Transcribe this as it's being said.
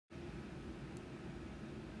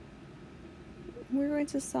We're going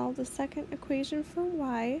to solve the second equation for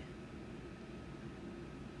y.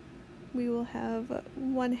 We will have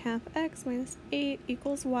 1/2 x minus 8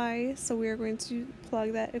 equals y, so we are going to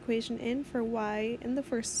plug that equation in for y in the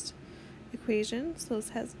first equation. So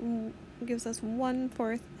this gives us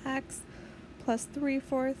 1/4 x plus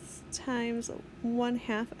 3/4 times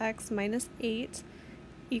 1/2 x minus 8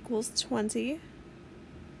 equals 20.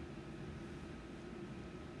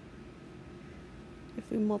 If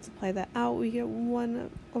we multiply that out, we get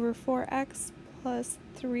 1/4x plus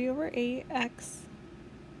 3/8x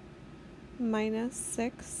minus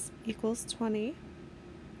 6 equals 20.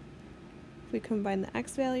 If we combine the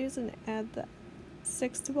x values and add the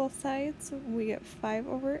 6 to both sides, we get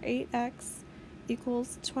 5/8x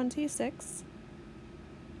equals 26.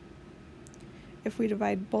 If we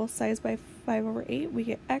divide both sides by 5/8, we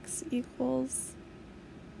get x equals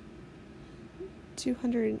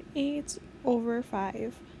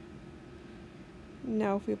 208/5.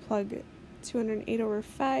 Now if we plug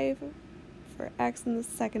 208/5 for x in the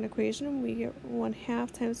second equation, we get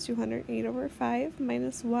 1/2 times 208/5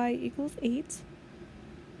 minus y equals 8,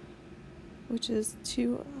 which is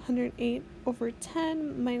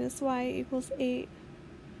 208/10 minus y equals 8.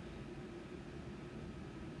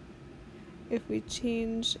 If we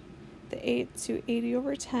change the 8 to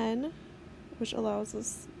 80/10, which allows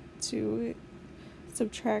us to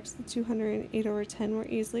subtract the 208/10 more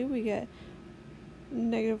easily, we get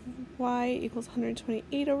negative y equals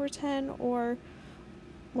 128/10, or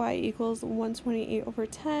y equals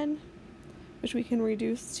 128/10, which we can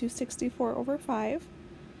reduce to 64/5,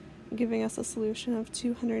 giving us a solution of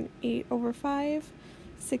 208/5,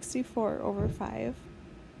 64/5.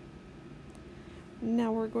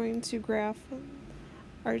 Now we're going to graph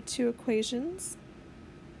our two equations.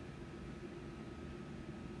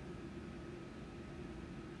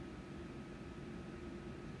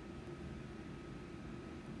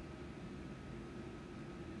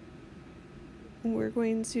 We're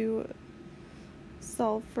going to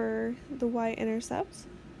solve for the y-intercept.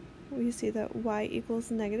 We see that y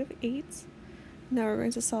equals -8. Now we're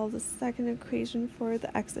going to solve the second equation for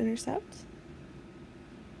the x-intercept.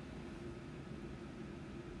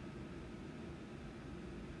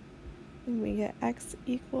 And we get x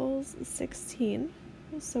equals 16.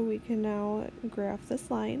 So we can now graph this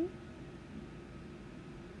line.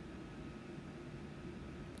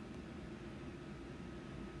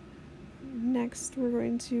 Next, we're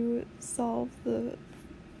going to solve the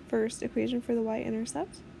first equation for the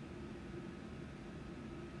y-intercept.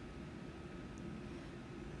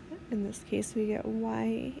 In this case, we get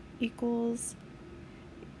y equals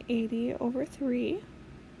 80/3.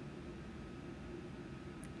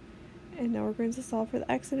 And now we're going to solve for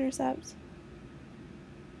the x-intercept,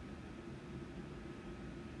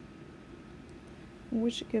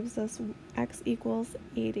 which gives us x equals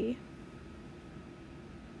 80.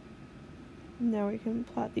 Now we can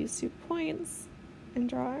plot these 2 points and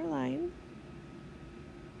draw our line.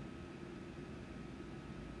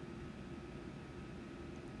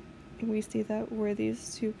 And we see that where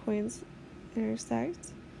these 2 points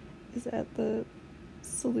intersect is at the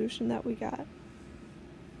solution that we got.